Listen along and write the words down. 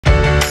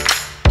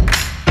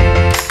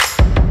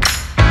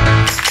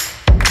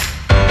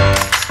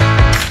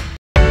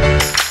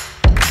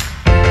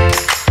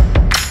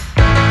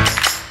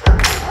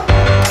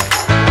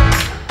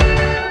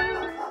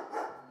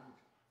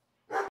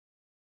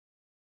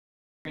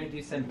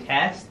do some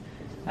tests,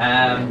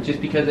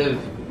 just because of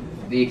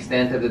the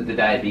extent of the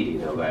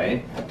diabetes,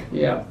 okay?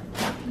 Yeah.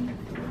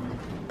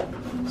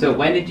 So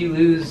when did you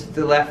lose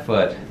the left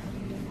foot?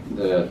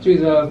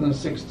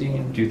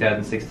 2016.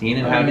 2016,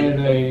 and I how had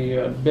did?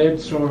 a bed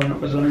sore and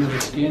it was under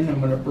the skin,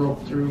 and when it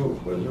broke through,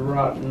 it was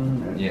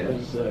rotten. It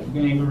was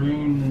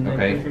gangrene, and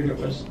Okay. I figured it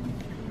was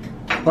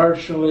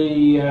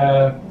partially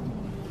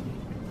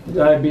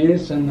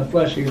diabetes and the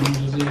flesh-eating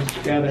disease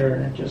together,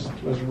 and it just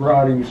was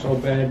rotting so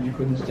bad you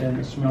couldn't stand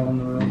the smell in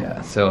the room.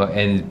 Yeah. So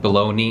and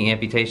below knee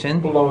amputation?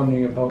 Below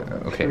knee, about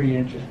Okay. 3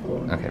 inches below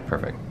knee. Okay,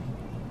 perfect.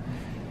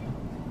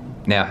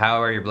 Now,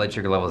 how are your blood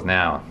sugar levels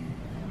now?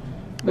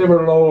 They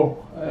were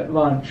low at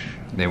lunch.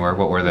 They were.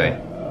 What were they?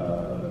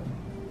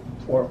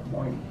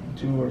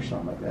 4.2 or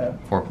something like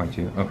that.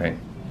 4.2. Okay.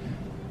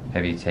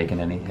 Have you taken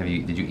any?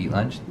 Did you eat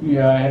lunch?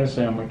 Yeah, I had a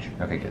sandwich.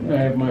 Okay, good. I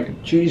had my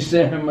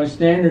my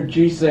standard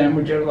cheese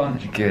sandwich at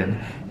lunch. Good.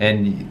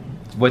 And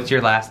what's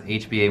your last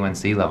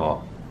HbA1c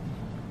level?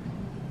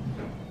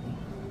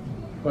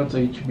 What's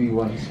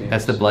HbA1c?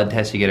 That's the blood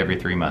test you get every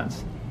 3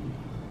 months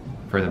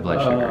for the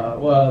blood sugar.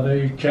 Well,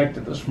 they checked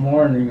it this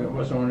morning. It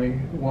was only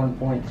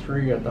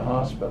 1.3 at the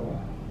hospital.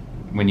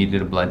 When you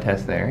did a blood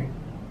test there?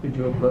 They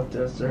do a blood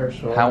test there.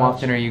 So How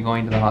often are you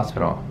going to the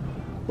hospital?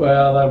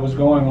 Well, I was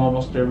going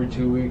almost every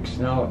 2 weeks.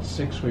 Now it's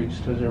 6 weeks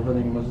because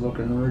everything was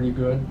looking really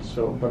good.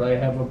 So, but I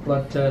have a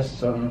blood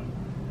test on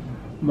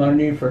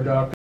Monday for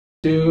Dr.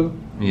 2.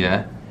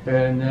 Yeah.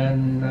 And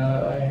then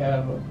I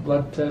have a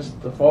blood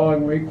test the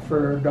following week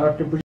for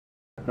Dr.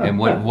 And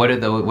why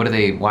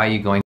are you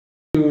going?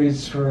 2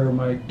 is for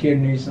my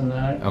kidneys and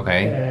that.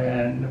 Okay.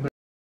 And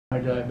my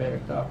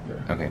diabetic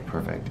doctor. Okay,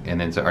 perfect. And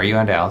then, so are you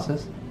on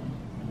dialysis?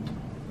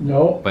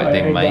 No, But I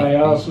they had might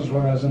dialysis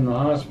when I was in the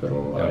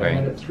hospital. Okay. I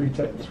had it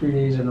 3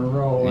 days in a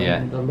row, Yeah.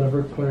 and the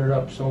liver cleared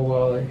up so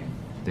well.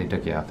 They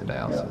took you off the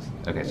dialysis.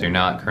 Okay, so you're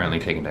not currently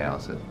taking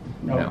dialysis?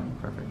 No.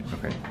 Perfect.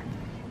 Okay.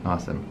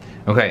 Awesome.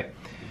 Okay.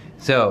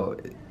 So,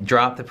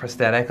 drop the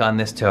prosthetic on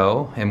this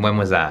toe, and when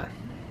was that?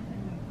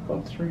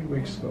 About 3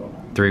 weeks ago.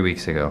 3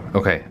 weeks ago.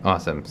 Okay,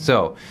 awesome.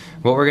 So,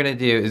 what we're gonna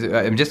do is,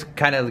 I'm just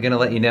kind of gonna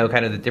let you know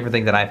kind of the different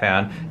things that I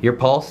found. Your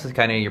pulse is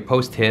kind of your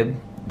post-tib.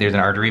 There's an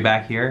artery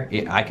back here.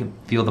 I could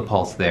feel the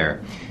pulse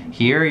there.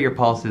 Here, your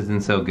pulse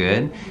isn't so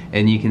good,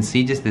 and you can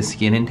see just the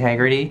skin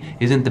integrity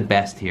isn't the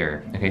best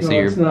here. Okay, No, so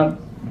you're. it's not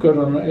good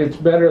on. It's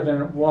better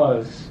than it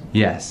was.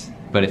 Yes,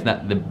 but it's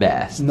not the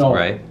best, No.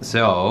 right?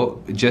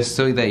 So, just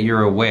so that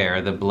you're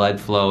aware, the blood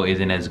flow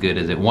isn't as good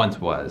as it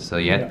once was. So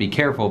you have to be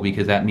careful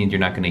because that means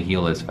you're not going to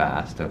heal as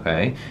fast,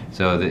 okay?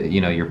 So,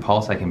 your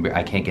pulse, I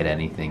can't get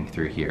anything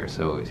through here.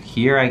 So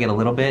here I get a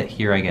little bit,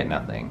 here I get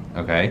nothing,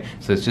 okay?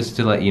 So it's just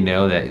to let you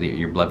know that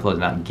your blood flow is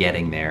not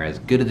getting there as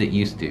good as it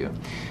used to.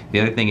 The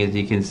other thing is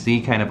you can see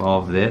kind of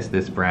all of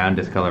this brown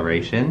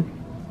discoloration.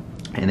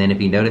 And then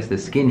if you notice the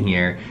skin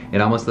here,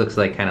 it almost looks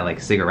like kind of like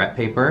cigarette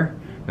paper.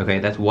 Okay,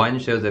 that's one,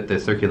 shows that the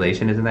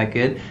circulation isn't that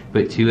good,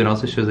 but 2, it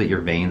also shows that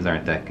your veins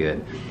aren't that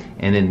good.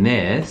 And then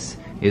this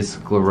is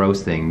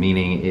sclerosing,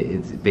 meaning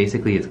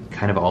it's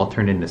kind of all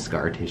turned into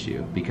scar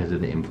tissue because of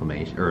the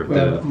inflammation, or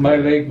My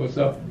leg was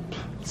up.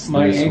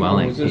 My ankle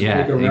swelling. was this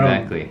Yeah, big around.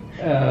 exactly.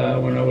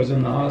 When I was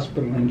in the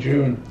hospital in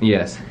June.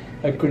 Yes.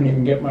 I couldn't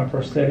even get my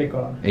prosthetic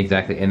on.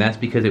 Exactly, and that's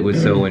because it was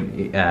so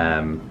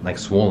like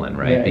swollen,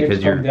 right? Yeah, because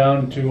it's come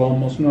down to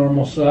almost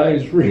normal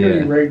size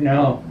really right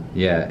now.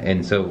 Yeah,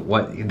 and so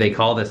what they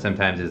call this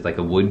sometimes is like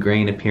a wood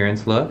grain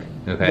appearance look.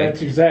 Okay.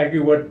 That's exactly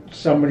what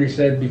somebody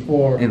said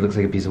before. It looks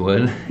like a piece of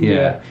wood.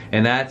 Yeah.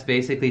 And that's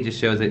basically just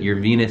shows that your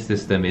venous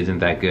system isn't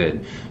that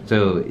good.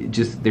 So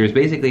there's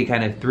basically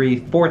kind of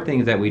 4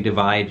 things that we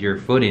divide your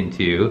foot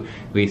into.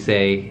 We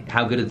say,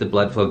 how good is the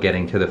blood flow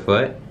getting to the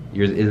foot?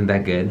 Yours isn't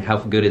that good. How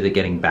good is it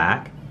getting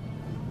back?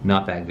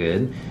 Not that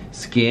good.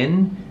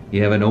 Skin,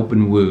 you have an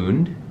open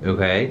wound,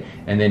 okay?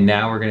 And then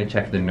now we're gonna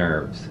check the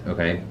nerves,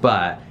 okay?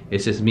 But it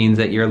just means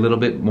that you're a little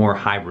bit more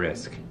high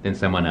risk than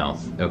someone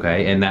else,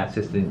 okay? And that's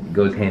just, it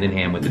goes hand in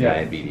hand with the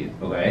diabetes,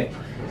 okay?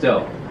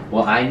 So,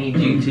 what I need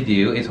you to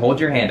do is hold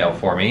your hand out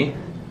for me.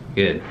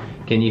 Good.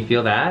 Can you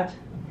feel that?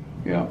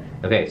 Yeah.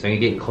 Okay, so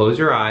I'm gonna close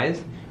your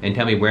eyes and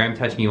tell me where I'm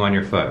touching you on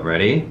your foot.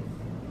 Ready?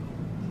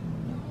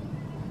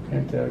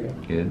 Can't tell you.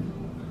 Good.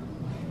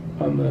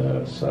 On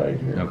the side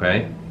here.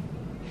 Okay.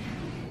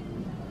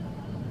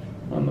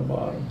 On the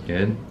bottom.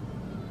 Good.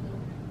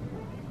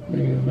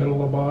 Maybe the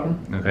middle of the bottom.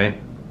 Okay.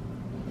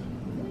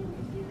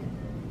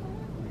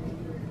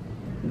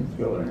 Didn't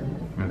feel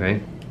anything.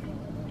 Okay.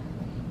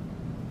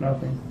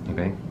 Nothing.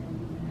 Okay.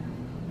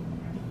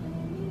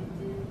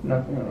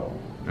 Nothing at all.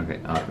 Okay.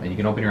 And you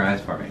can open your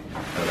eyes for me.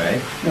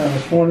 Okay. Now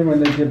this morning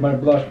when they did my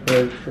blood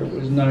pressure, it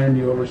was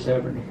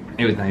 90/70.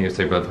 It was 90,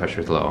 so your blood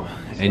pressure is low.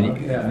 And So,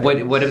 yeah,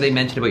 what have they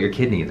mentioned about your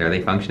kidneys? Are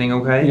they functioning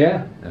okay?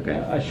 Yeah. Okay.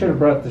 Yeah, I should have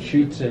brought the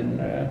sheets in.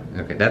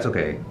 Okay, that's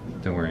okay.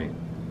 Don't worry.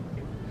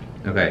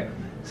 Okay.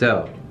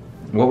 So,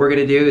 what we're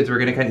gonna do is we're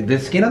gonna the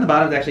skin on the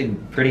bottom is actually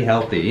pretty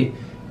healthy.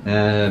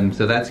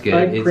 So that's good.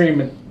 I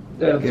cream it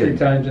 3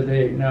 times a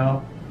day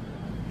now.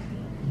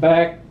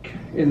 Back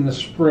in the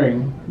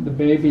spring, the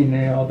baby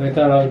nail, they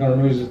thought I was going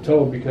to lose a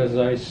toe because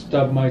I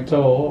stubbed my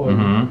toe.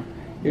 And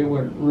it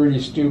went really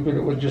stupid.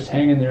 It was just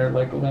hanging there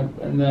like a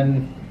limp. And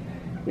then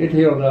it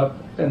healed up,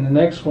 and the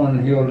next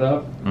one healed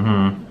up.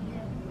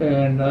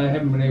 And I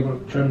haven't been able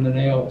to trim the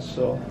nails,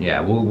 so.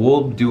 Yeah,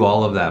 we'll do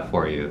all of that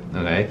for you,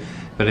 okay?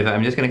 But if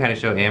I'm just going to kind of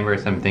show Amber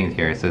some things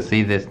here. So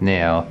see this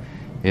nail,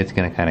 it's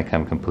going to kind of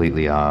come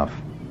completely off,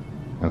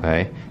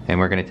 okay? And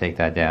we're going to take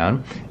that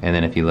down. And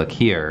then if you look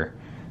here,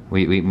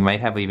 we might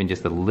have even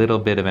just a little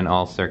bit of an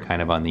ulcer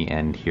kind of on the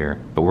end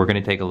here. But we're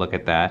going to take a look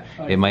at that.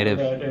 It might have.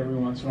 Every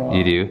once in a while.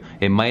 You do.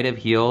 It might have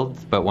healed,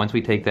 but once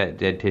we take that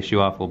dead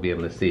tissue off, we'll be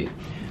able to see.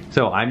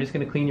 So I'm just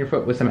going to clean your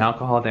foot with some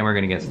alcohol, then we're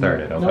going to get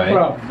started, okay? No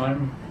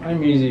problem.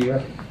 I'm easy.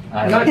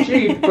 I'm not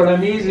cheap, but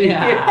I'm easy.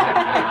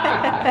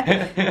 I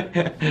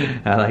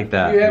like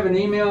that. Do you have an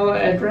email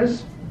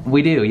address?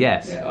 We do,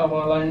 yes. Yeah,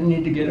 well, I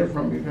need to get it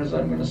from you because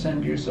I'm going to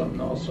send you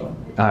something also.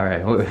 All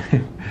right.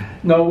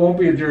 No, it won't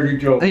be a dirty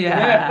joke.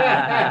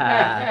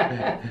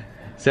 Yeah.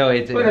 So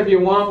it's. But if you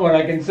want one,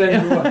 I can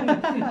send you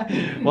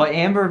one. Well,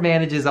 Amber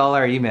manages all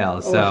our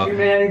emails, so she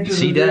manages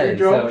she does.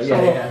 Jokes,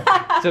 so,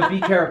 yeah. So be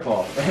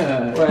careful.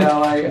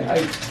 Well,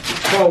 I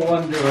tell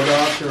one to a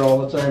doctor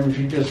all the time, and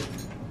she just,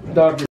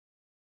 Doctor,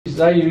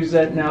 I use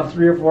that now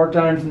 3 or 4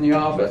 times in the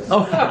office.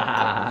 Oh,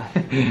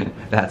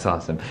 that's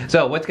awesome.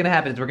 So what's going to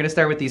happen is we're going to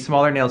start with these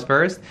smaller nails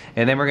first,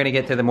 and then we're going to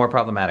get to the more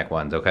problematic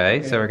ones,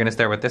 okay? So we're going to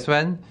start with this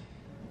one.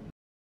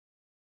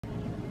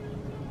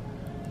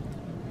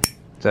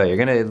 So you're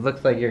gonna, it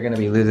looks like you're gonna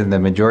be losing the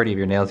majority of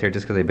your nails here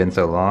just because they've been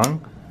so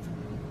long.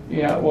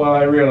 Yeah, well,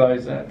 I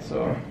realize that,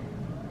 so.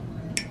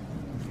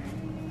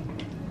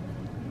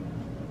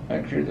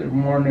 Actually, there's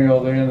more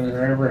nail there than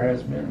there ever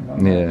has been.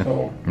 Yeah,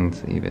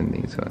 it's even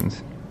these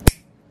ones.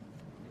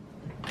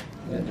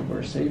 You have to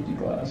wear safety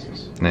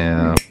glasses.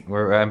 Yeah,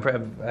 I'm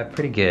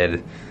pretty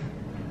good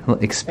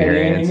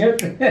experience.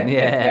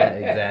 Yeah,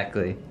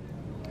 exactly.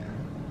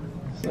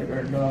 It's like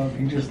our dog,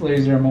 he just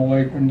lays there in my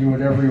wife and do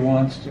whatever he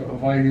wants to.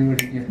 If I do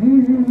it, he gets,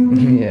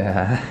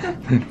 yeah.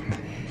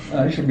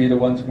 I should be the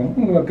ones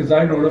going, because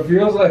I know what it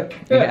feels like.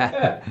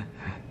 Yeah.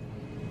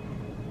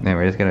 Now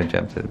we're just going to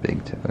jump to the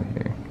big toe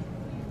here.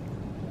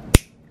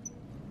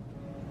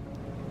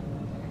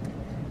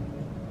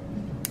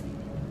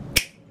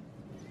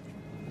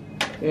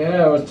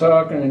 Yeah, I was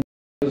talking and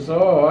he says,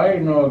 oh, I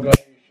know a guy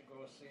you should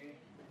go see.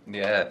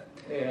 Yeah.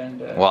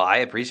 And well, I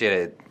appreciate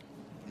it.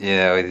 You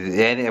know,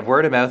 and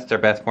word of mouth is our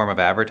best form of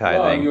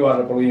advertising. Well, you ought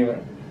to believe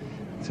it.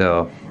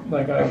 So.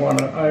 Like I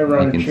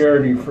run a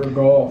charity for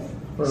golf.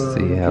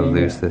 See how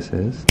loose this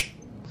is?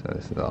 So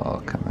this is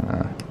all coming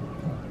off.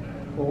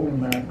 Holy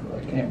mackerel,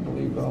 I can't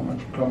believe how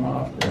much come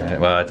off there. Right,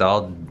 well, it's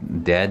all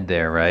dead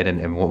there, right?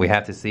 And what we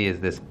have to see is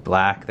this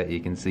black that you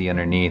can see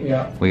underneath.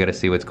 Yeah. We got to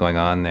see what's going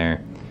on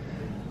there.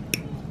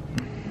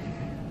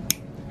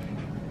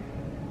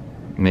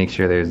 Make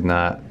sure there's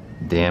not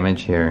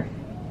damage here.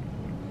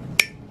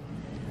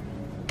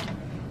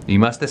 You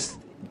must have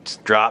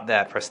dropped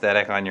that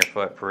prosthetic on your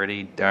foot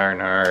pretty darn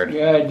hard.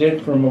 Yeah, I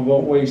did from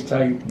about waist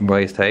height.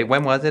 Waist height?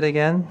 When was it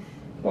again?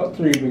 About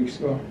 3 weeks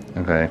ago.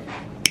 Okay.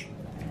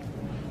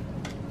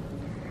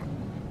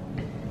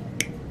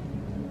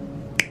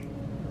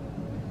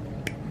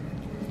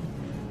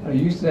 I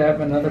used to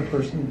have another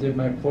person did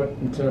my foot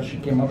until she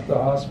came up to the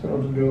hospital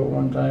to do it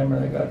one time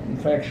and I got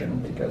infection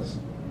because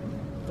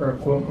her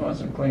equipment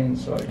wasn't clean,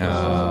 so I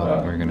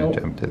just we're gonna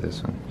jump to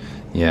this one.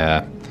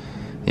 Yeah.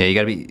 Yeah, you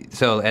gotta be,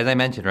 so as I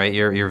mentioned, right,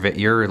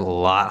 you're a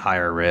lot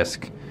higher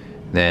risk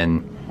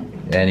than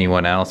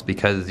anyone else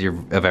because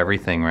of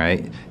everything,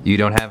 right? You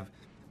don't have,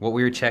 what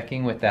we were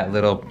checking with that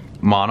little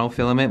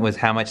monofilament was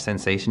how much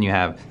sensation you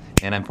have,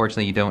 and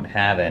unfortunately you don't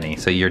have any.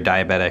 So you're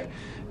diabetic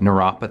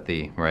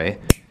neuropathy, right?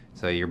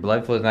 So your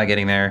blood flow is not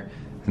getting there,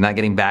 it's not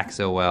getting back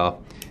so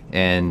well,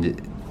 and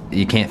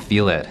you can't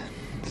feel it.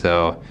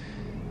 So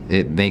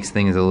it makes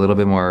things a little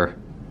bit more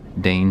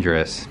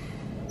dangerous.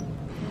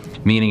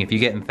 Meaning if you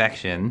get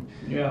infection,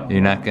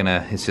 you're not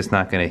gonna, it's just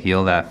not gonna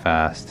heal that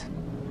fast.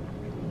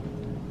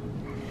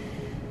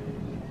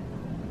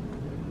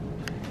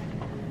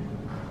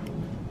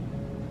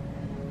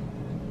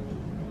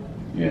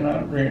 You're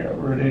not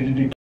ready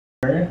to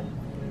carry?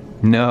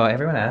 No,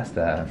 everyone asked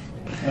that.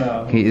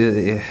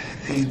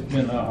 He's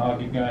been a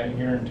hockey guy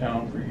here in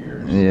town for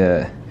years.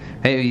 Yeah.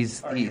 Hey,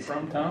 Are you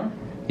from town?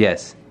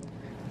 Yes.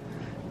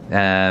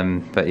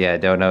 But yeah,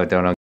 don't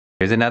know.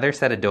 There's another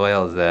set of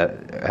Doyles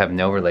that have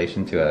no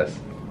relation to us.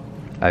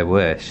 I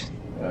wish.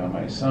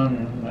 My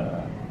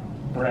son,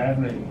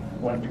 Bradley,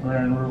 went to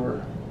Grand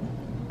River.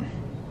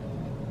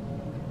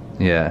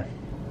 Yeah.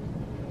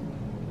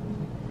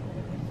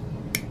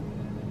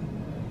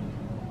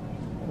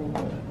 Oh,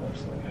 that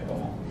looks like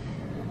hell.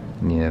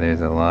 Yeah,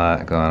 there's a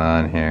lot going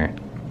on here.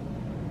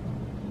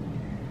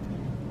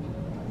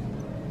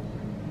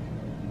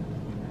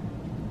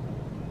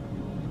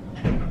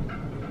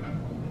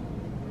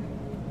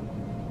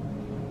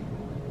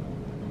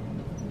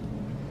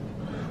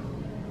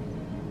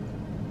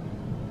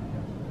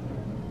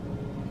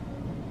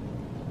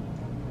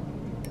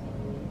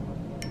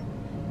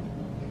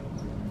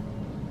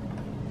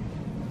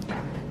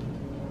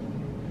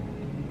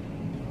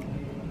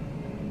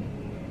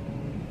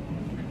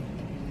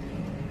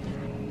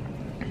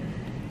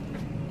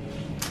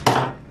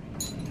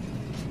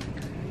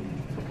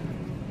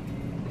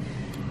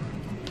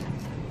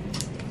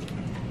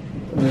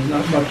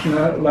 Not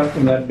much left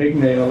in that big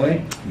nail,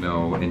 eh?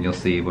 No, and you'll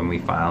see when we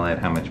file it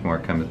how much more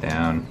comes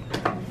down.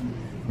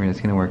 We're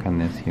just gonna work on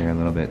this here a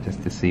little bit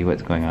just to see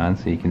what's going on.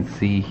 So you can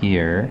see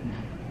here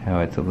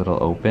how it's a little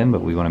open,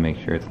 but we wanna make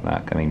sure it's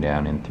not coming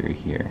down in through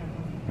here,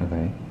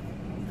 okay?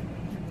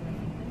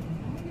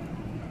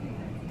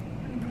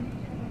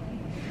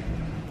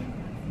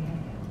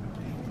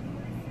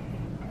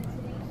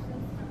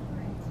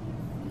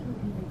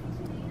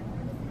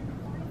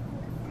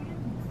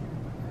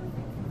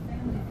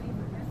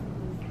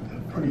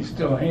 Pretty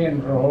still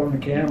hand for holding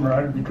the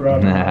camera. I'd be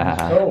dropping on his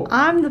toe.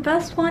 I'm the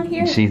best one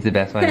here. She's the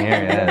best one here,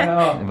 yeah.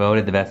 Yeah.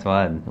 Voted the best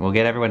one. We'll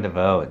get everyone to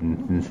vote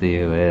and see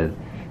who is.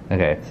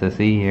 Okay, so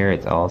see here,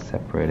 it's all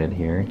separated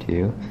here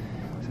too.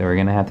 So we're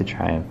gonna have to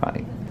try and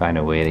find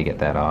a way to get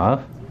that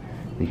off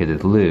because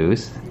it's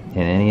loose,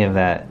 and any of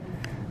that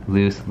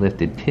loose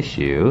lifted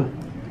tissue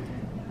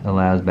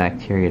allows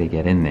bacteria to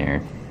get in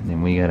there.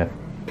 And we gotta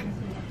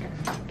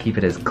keep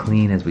it as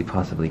clean as we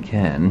possibly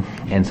can,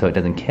 and so it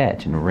doesn't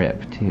catch and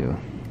rip too.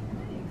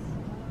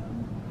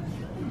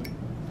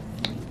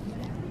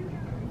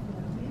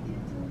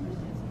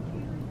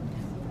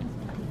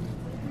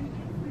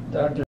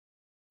 Doctor,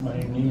 my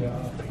knee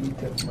off. He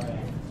took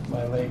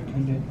my leg.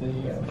 He did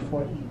the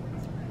foot.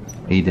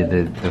 He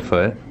did the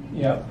foot?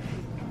 Yep.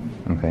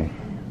 Okay.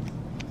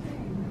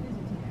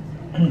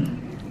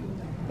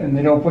 And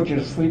they don't put you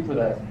to sleep for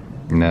that.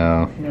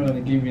 No. You know,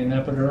 they give you an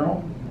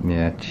epidural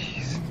Yeah,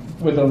 jeez.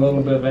 with a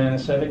little bit of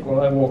anesthetic.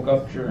 Well, I woke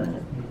up during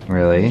it.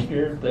 Really?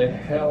 Scared the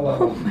hell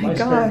out Oh of him. my I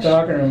started gosh.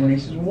 talking to him and he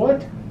says,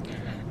 "What?"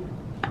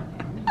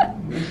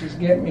 He says,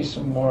 "Get me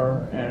some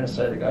more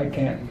anesthetic. I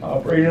can't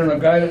operate on a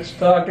guy that's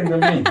talking to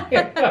me."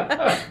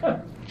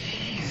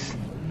 Jeez.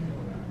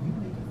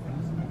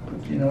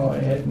 But, you know, I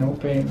had no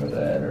pain for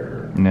that.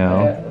 Or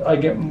No. I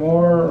get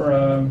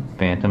more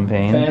Phantom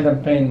pain?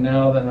 phantom pain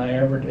now than I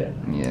ever did.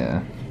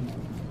 Yeah.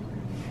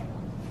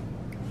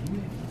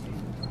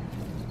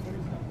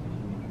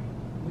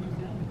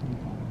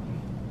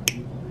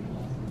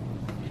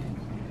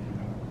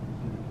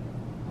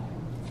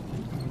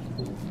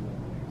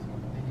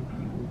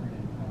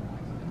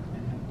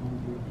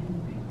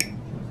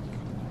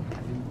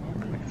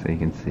 So you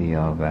can see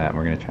all of that.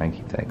 We're gonna try and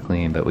keep that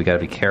clean, but we gotta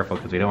be careful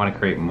because we don't want to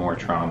create more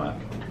trauma.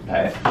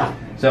 Okay.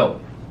 So.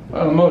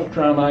 Well, the most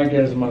trauma I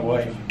get is my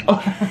wife.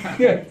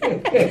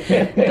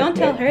 Don't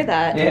tell her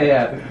that.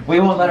 Yeah. We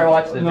won't let her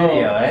watch the No,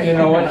 video, eh? you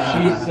know what?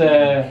 She's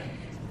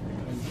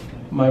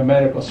my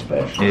medical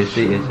specialist. Is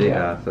she?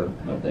 Yeah. Awesome.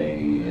 But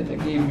they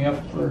gave me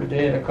up for a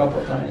day a couple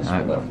of times,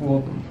 but I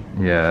fooled them.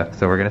 Yeah.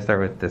 So we're gonna start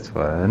with this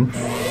one.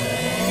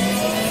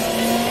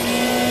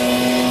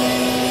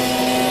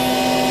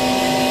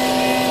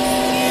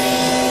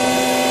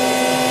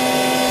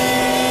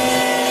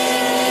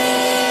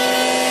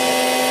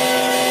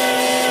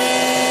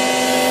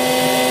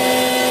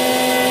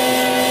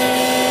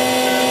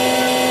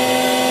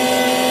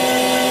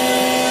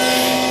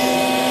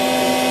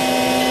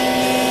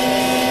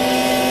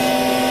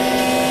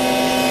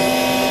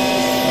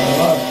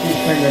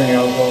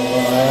 Fingernails over the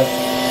last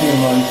few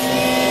months.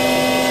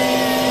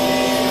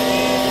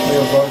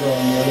 They're bugging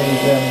when you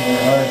lose them,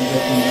 they're hard to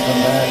get them to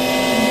come back.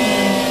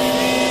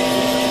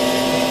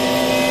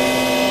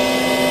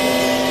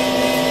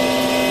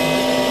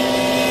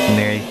 And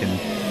there you can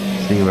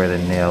see where the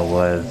nail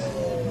was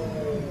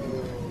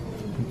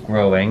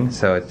growing,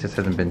 so it just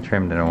hasn't been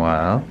trimmed in a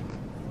while.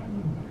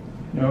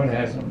 No, it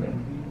hasn't been.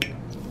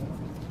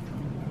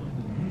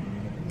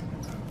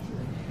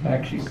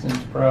 Actually, since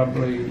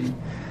probably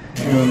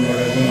June, when I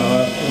was in the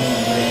hospital,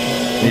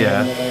 and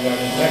Yeah. I got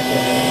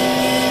infected.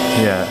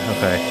 Yeah,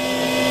 okay.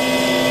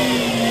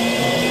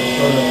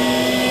 Sort of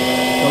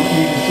don't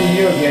need to see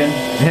you again.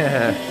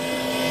 Yeah.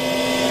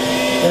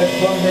 That's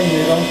one thing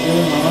they don't do in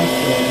the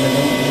hospital. They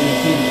don't really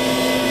see.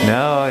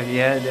 No,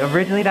 yeah,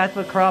 originally that's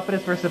what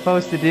chiropodists were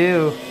supposed to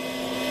do.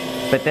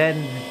 But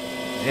then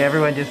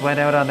everyone just went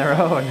out on their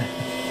own.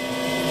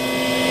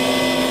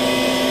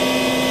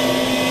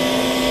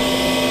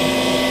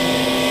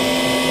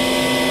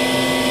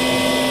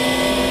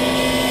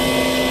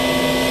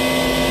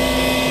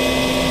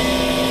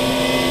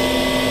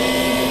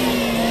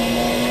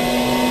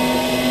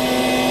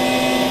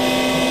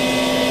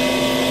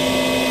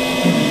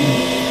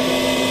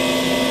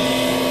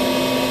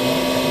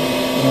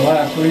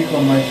 Last week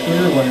on my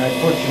scooter when I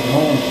pushed it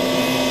home,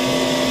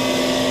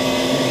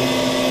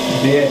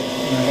 dead,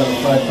 and I got a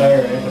flat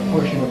tire, I had to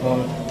push it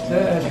about,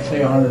 I'd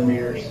say 100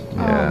 meters.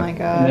 Yeah. Oh my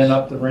gosh. And then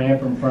up the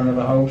ramp in front of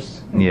the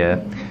house.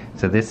 Yeah.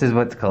 So this is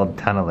what's called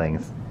tunneling.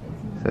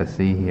 So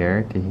see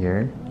here to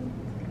here,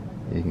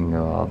 you can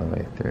go all the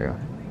way through.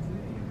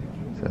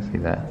 So see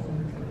that?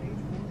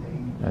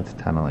 That's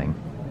tunneling.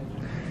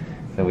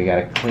 So we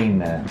gotta clean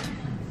that.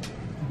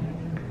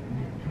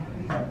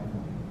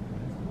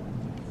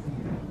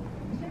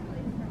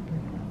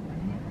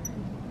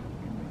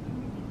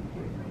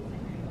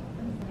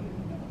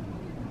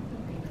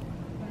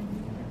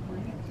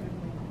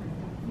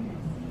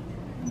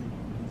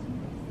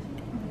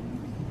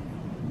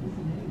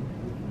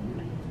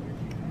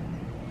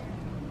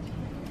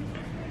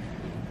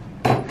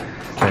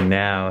 And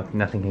now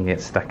nothing can get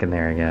stuck in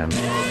there again.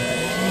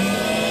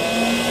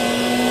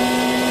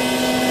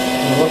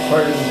 What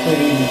part of the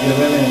city did you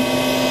live in?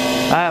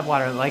 I have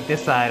water, like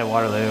this side of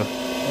Waterloo.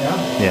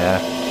 Yeah? Yeah.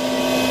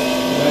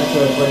 That's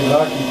what I played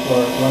hockey for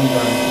at one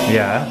time.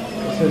 Yeah.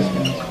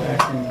 Assistants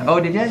back in Oh,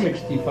 did you?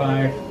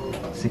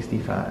 65.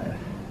 65.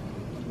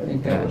 I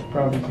think that was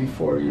probably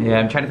before you. Yeah,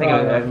 I'm trying to think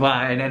of it. Well,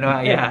 I don't know.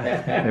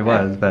 Yeah, it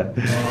was, but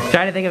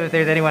trying to think of if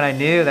there's anyone I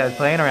knew that was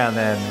playing around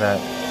then, but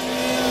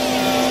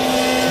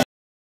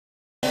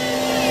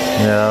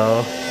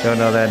no, don't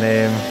know that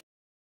name.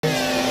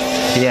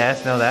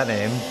 Yes, know that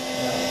name.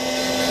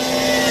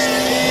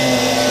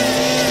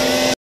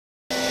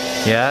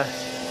 Yeah.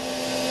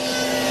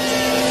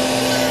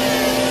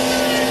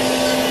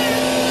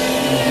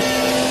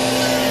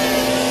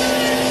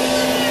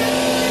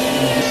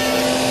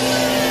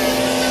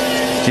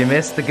 Do you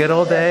miss the good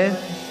old days?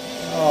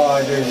 Oh,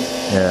 I do.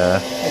 Yeah.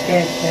 I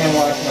can't stand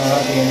watching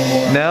hockey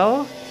anymore.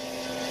 No?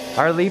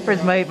 Our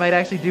Leafers might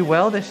actually do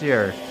well this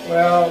year.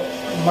 Well,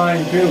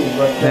 mine do,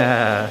 but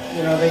Yeah.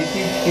 you know, they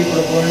teach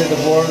people to go into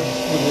the boards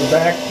with their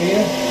back to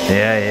you.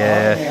 Yeah, How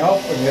yeah. can you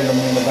help but hit them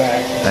in the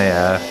back?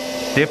 Yeah.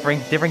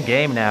 Different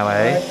game now,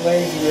 eh? Right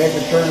leg, you have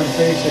to turn and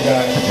face the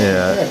guy.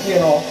 Yeah. You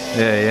know,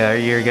 Yeah,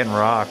 you're getting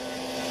rocked.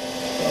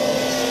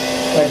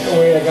 like the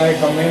way the guy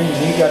come in,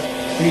 he got a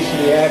piece of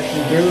the action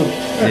too.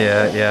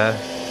 Yeah.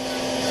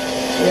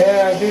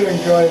 Yeah, I do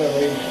enjoy the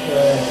league.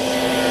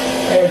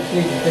 I have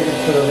season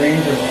tickets for the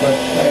Rangers, but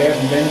I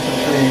haven't been for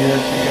 3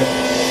 years because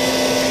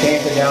I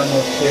can't get down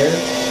those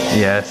stairs.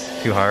 Yes,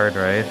 too hard,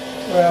 right?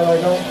 Well, I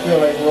don't feel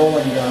like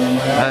rolling down them.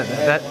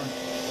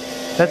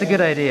 That's a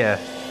good idea.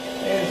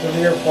 I had a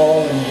severe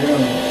fall in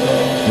June, so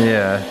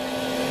Yeah.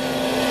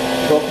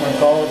 broke my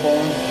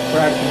collarbone,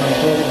 fractured my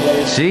shoulder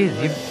blade.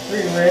 Jeez,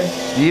 3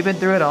 ribs, you've been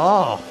through it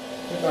all.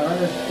 took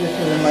 100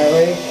 stitches in my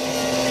leg,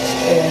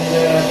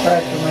 and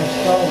fractured my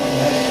skull and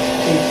had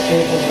 8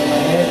 staples in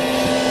my head.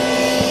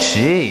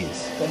 Jeez.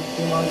 Spent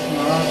 2 months in the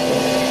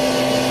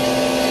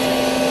hospital.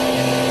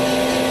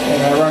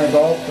 And I run a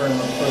golf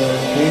tournament for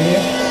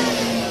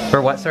leukemia.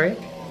 For what, sorry?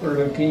 For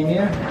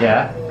leukemia,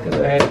 Yeah.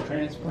 because I had a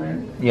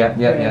transplant. Yeah.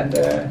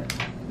 And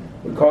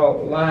we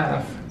call it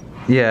LAUGH.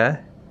 Yeah.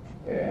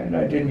 And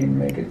I didn't even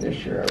make it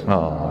this year. I was in the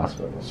Aw.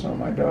 hospital. So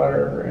my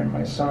daughter and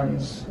my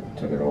sons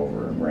took it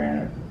over and ran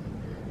it.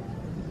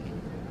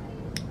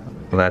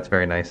 Well, that's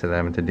very nice of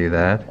them to do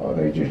that. Oh,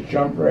 they just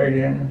jumped right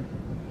in.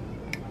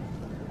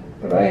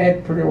 But I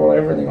had pretty well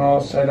everything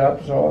all set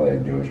up, so all they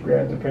do is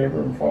grab the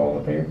paper and follow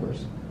the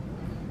papers.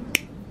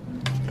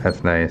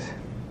 That's nice.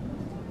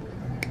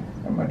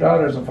 And my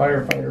daughter's a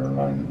firefighter in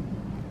London.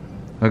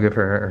 Oh, good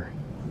for her.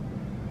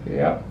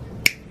 Yep.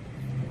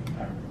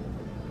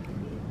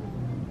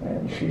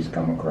 And she's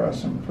come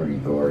across some pretty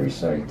gory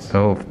sights.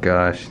 Oh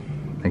gosh,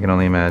 I can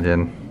only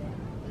imagine.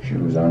 She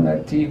was on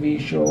that TV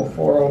show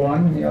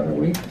 401 the other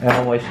week.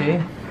 Oh, was she?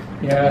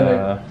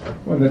 Yeah,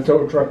 when the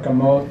tow truck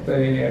come out,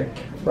 they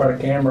brought a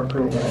camera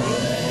crew in.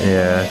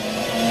 Yeah.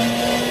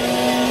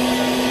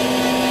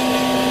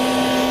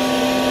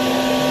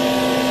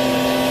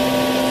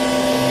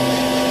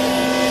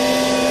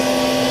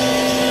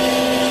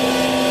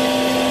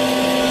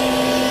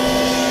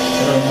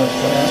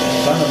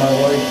 The son of my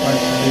wife went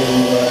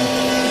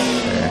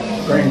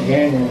to Grand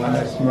Canyon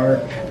last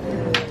March.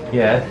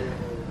 Yeah.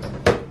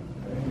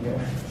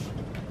 And,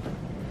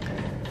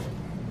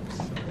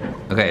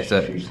 Okay,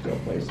 so she still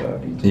plays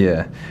hockey.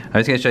 yeah, I'm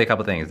just gonna show you a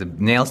couple things. The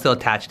nail's still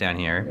attached down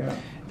here. Yeah.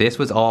 This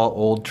was all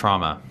old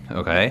trauma.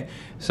 Okay,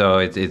 so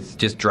it's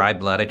just dry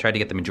blood. I tried to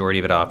get the majority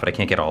of it off, but I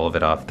can't get all of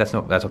it off. That's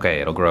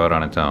okay. It'll grow out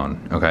on its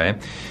own. Okay,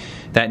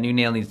 that new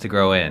nail needs to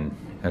grow in.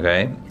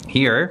 Okay,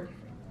 here,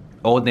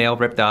 old nail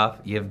ripped off.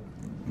 You have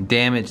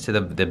damage to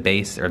the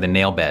base or the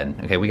nail bed.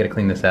 Okay, we gotta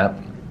clean this up,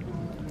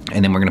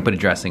 and then we're gonna put a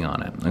dressing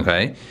on it.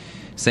 Okay.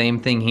 Same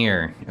thing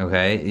here,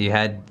 okay? You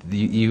had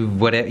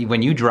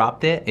when you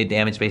dropped it, it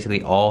damaged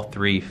basically all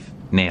 3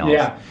 nails.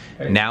 Yeah.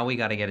 Now we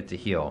got to get it to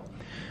heal.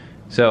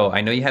 So I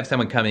know you have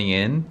someone coming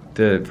in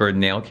for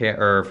nail care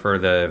or for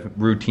the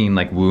routine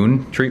like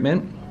wound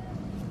treatment.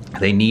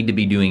 They need to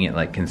be doing it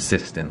like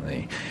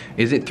consistently.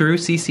 Is it through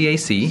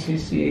CCAC?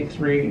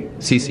 CCA3.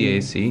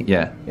 CCAC,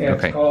 yeah. Yeah,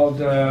 Okay. it's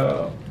called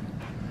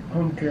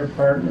Home Care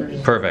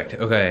Partners. Perfect.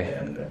 Okay.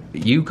 And,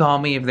 You call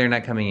me if they're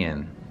not coming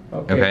in.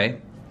 okay.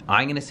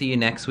 I'm gonna see you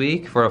next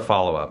week for a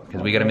follow-up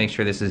because we got to make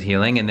sure this is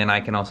healing, and then I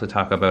can also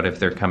talk about if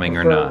they're coming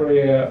or not. Probably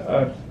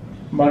a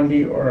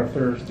Monday or a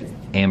Thursday.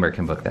 Amber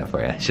can book that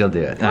for you. She'll do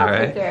it. I'll All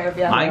right. take care of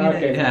you. I'm gonna,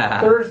 Okay, yeah.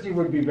 Thursday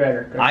would be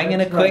better. 'Cause I'm gonna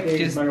that's my quick days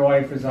just- my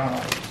wife is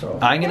off, so.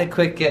 I'm gonna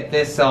quick get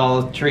this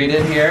all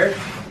treated here,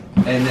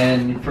 and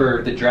then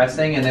for the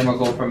dressing, and then we'll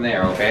go from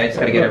there. Okay. I just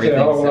gotta get everything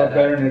It looks a hell of a lot set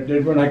better up. than it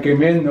did when I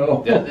came in,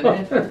 though. Doesn't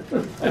it?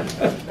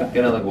 It's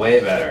gonna look way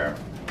better.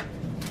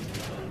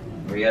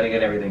 We gotta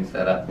get everything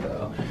set up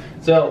though.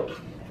 So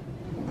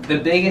the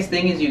biggest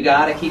thing is you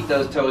gotta keep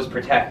those toes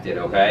protected.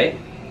 Okay.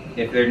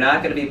 If they're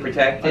not gonna be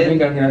protected. I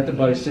think I'm gonna have to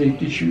buy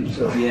safety shoes.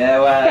 So. Yeah,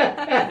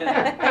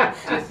 well,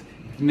 just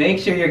make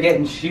sure you're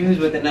getting shoes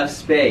with enough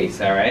space,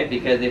 all right?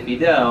 Because if you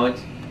don't,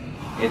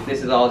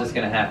 this is all just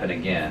going to happen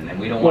again, and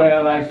we don't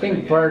Well, want I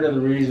think part of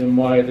the reason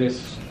why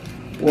this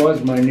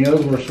was my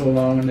nails were so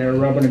long and they were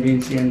rubbing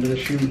against the end of the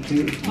shoe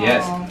too.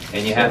 Yes, Aww.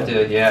 and you have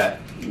to, yeah.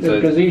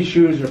 Because these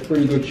shoes are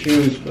pretty good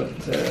shoes, but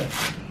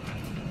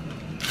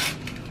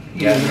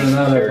Yeah, there's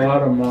another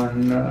bottom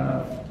on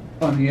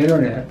the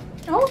internet.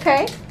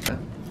 Okay.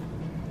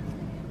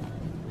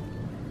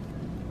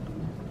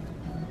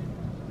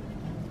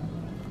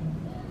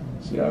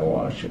 See, I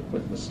wash it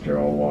with the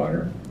sterile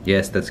water,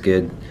 Yes, that's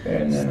good.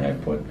 and then I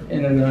put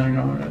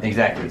Inodine on it.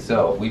 Exactly.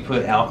 So we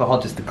put alcohol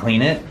just to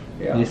clean it.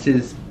 Yeah. This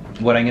is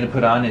what I'm going to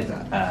put on is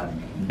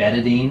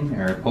betadine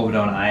or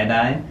povidone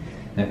iodine.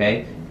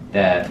 Okay.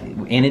 The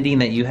anodine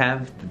that you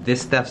have,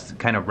 this stuff's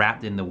kind of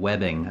wrapped in the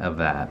webbing of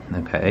that.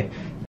 Okay.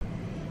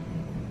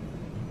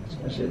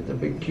 I said the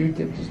big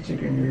Q-tip to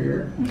stick in your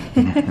ear.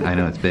 I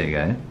know it's big,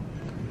 eh?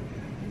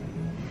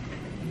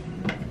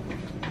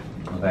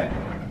 Okay.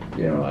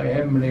 You know, I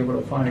haven't been able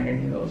to find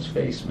any of those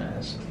face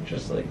masks,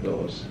 just like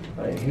those.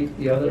 I hate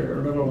the other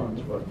little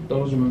ones, but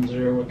those ones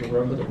there with the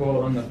rubber that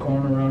go on the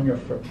cone around your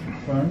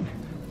front.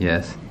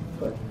 Yes.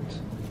 But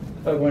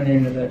I went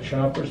into that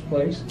shopper's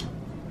place.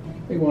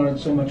 They wanted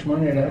so much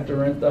money I'd have to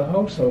rent the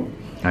house out.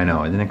 I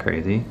know, isn't it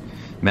crazy?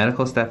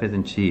 Medical stuff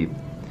isn't cheap.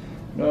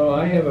 No,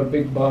 I have a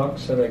big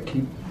box that I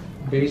keep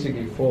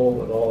basically full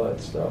with all that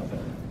stuff.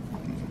 And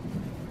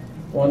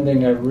one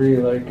thing I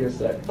really like is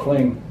that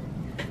cling.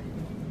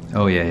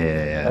 Oh yeah,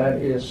 yeah, yeah.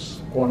 That is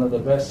one of the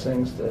best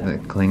things to.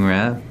 The cling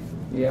wrap.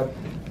 Yep.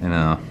 I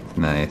know, it's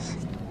nice.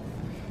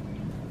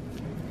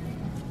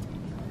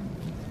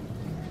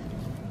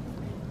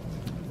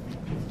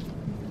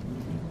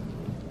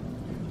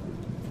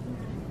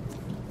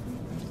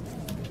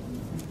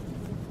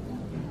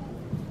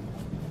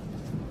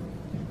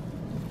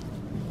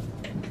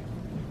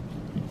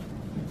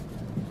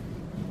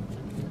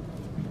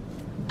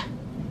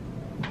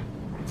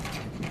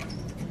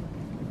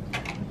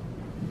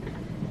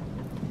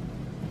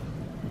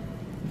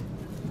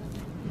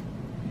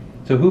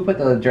 So who put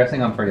the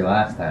dressing on for you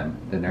last time?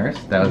 The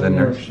nurse? That was the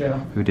nurse? Yeah.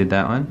 Who did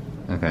that one?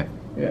 Okay.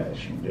 Yeah,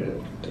 she did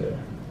it.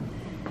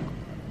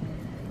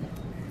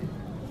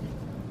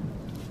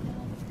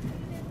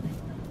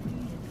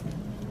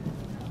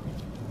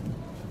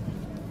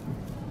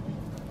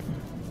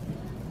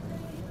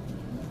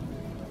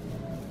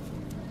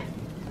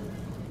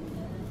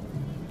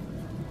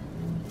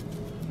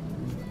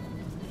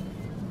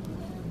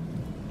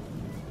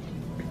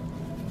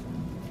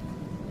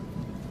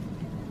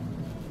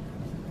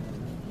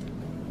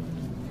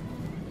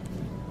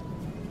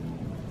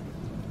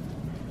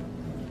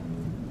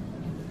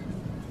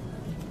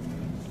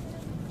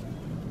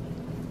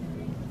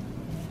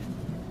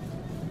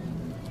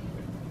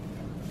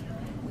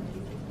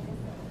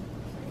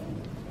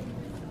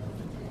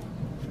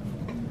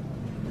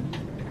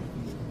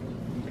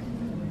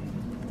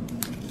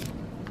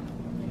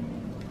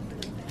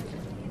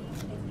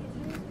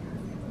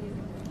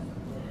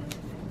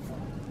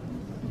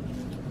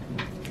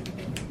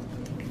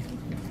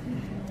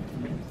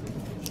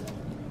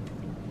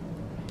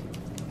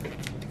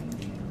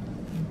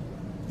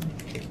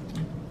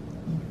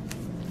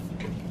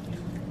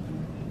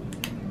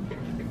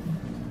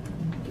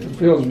 It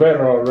feels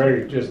better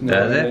already, just now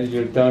Does it? that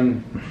you're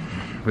done.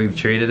 We've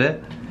treated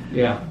it?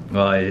 Yeah.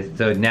 Well,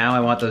 so now I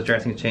want those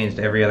dressings changed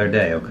every other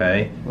day,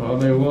 okay? Well,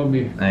 they will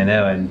be. I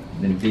know,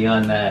 and be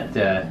on that,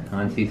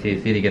 on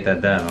CCAC to get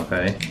that done,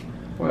 okay?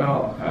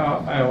 Well,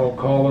 I will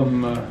call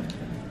them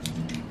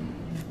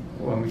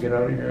when we get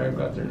out of here. I've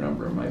got their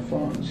number on my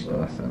phone.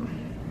 So.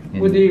 Awesome.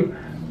 With you,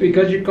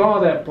 because you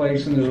call that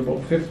place and there's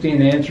about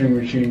 15 answering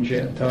machines you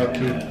have to talk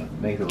to.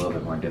 Makes it a little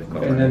bit more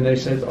difficult. And then they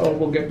said, oh,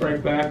 we'll get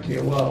right back to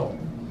you. Well,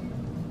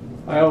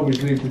 I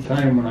always leave the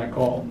time when I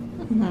call.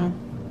 Mhm.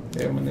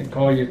 And when they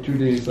call you 2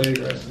 days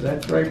later, I said,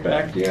 that's right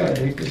back to you. I'd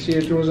hate to see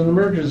if there was an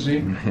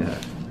emergency. Yeah.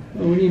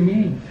 What do you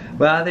mean?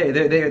 Well, they're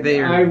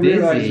I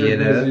realize busy, they're you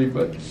know? busy,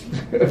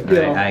 but, you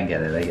know, I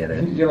get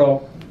it. you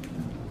know,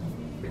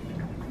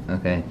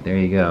 Okay, there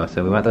you go.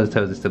 So we want those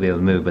toes to still be able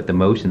to move, but the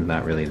motion's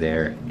not really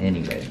there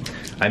anyway.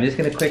 I'm just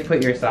gonna quick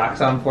put your socks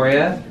on for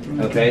you,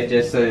 okay?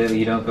 Just so that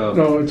you don't go.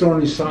 no, it's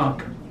only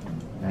sock.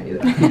 Not you.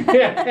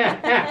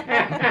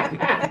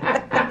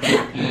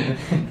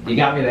 You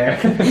got me there.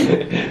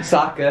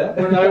 Socka.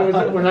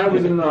 When I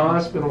was in the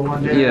hospital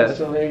one day, Yeah. I asked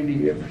the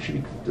lady if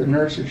the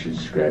nurse if she'd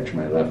scratch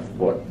my left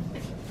foot.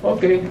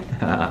 Okay.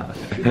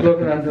 She's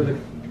looking under the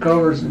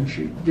covers and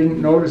she didn't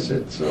notice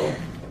it, so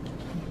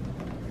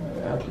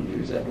I have to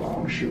use that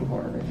long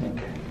shoehorn, I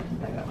think.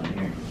 I got one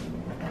here.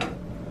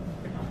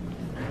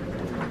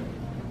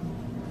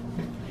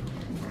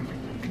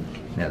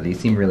 Now these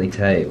seem really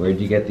tight. Where'd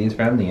you get these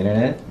from? The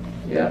internet?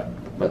 Yeah,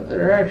 but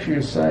they're actually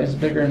a size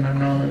bigger than I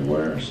normally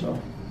wear, so.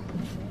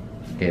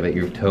 Okay, but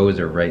your toes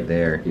are right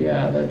there.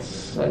 Yeah,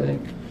 that's, I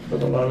think,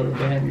 put a lot of the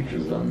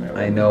bandages on there.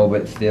 I know,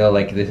 but still,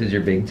 like, this is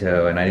your big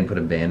toe, and I didn't put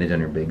a bandage on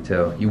your big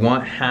toe. You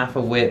want half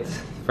a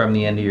width from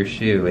the end of your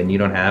shoe, and you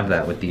don't have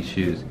that with these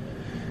shoes.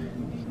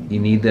 You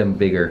need them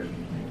bigger.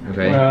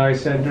 Okay. Well, I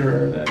said to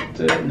her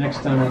that next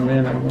time I'm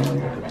in, I'm going to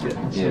look at it.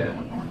 And see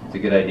Yeah. It's a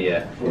good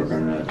idea. if we're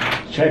going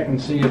to check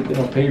and see if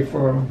they'll pay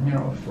for them, you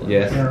know, for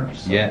Yes.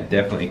 insurance. Yeah,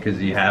 definitely,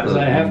 because you have. Because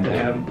I have to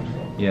have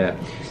them. Yeah.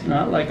 It's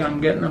not like I'm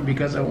getting them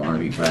because I want to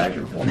be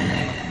fashionable.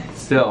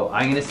 So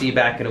I'm gonna see you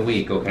back in a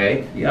week,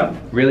 okay? Yep.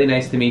 Really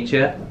nice to meet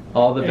you.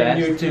 All the And best.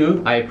 you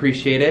too. I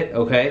appreciate it,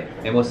 okay?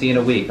 And we'll see you in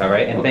a week, all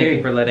right? And thank Okay.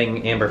 you for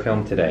letting Amber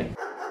film today.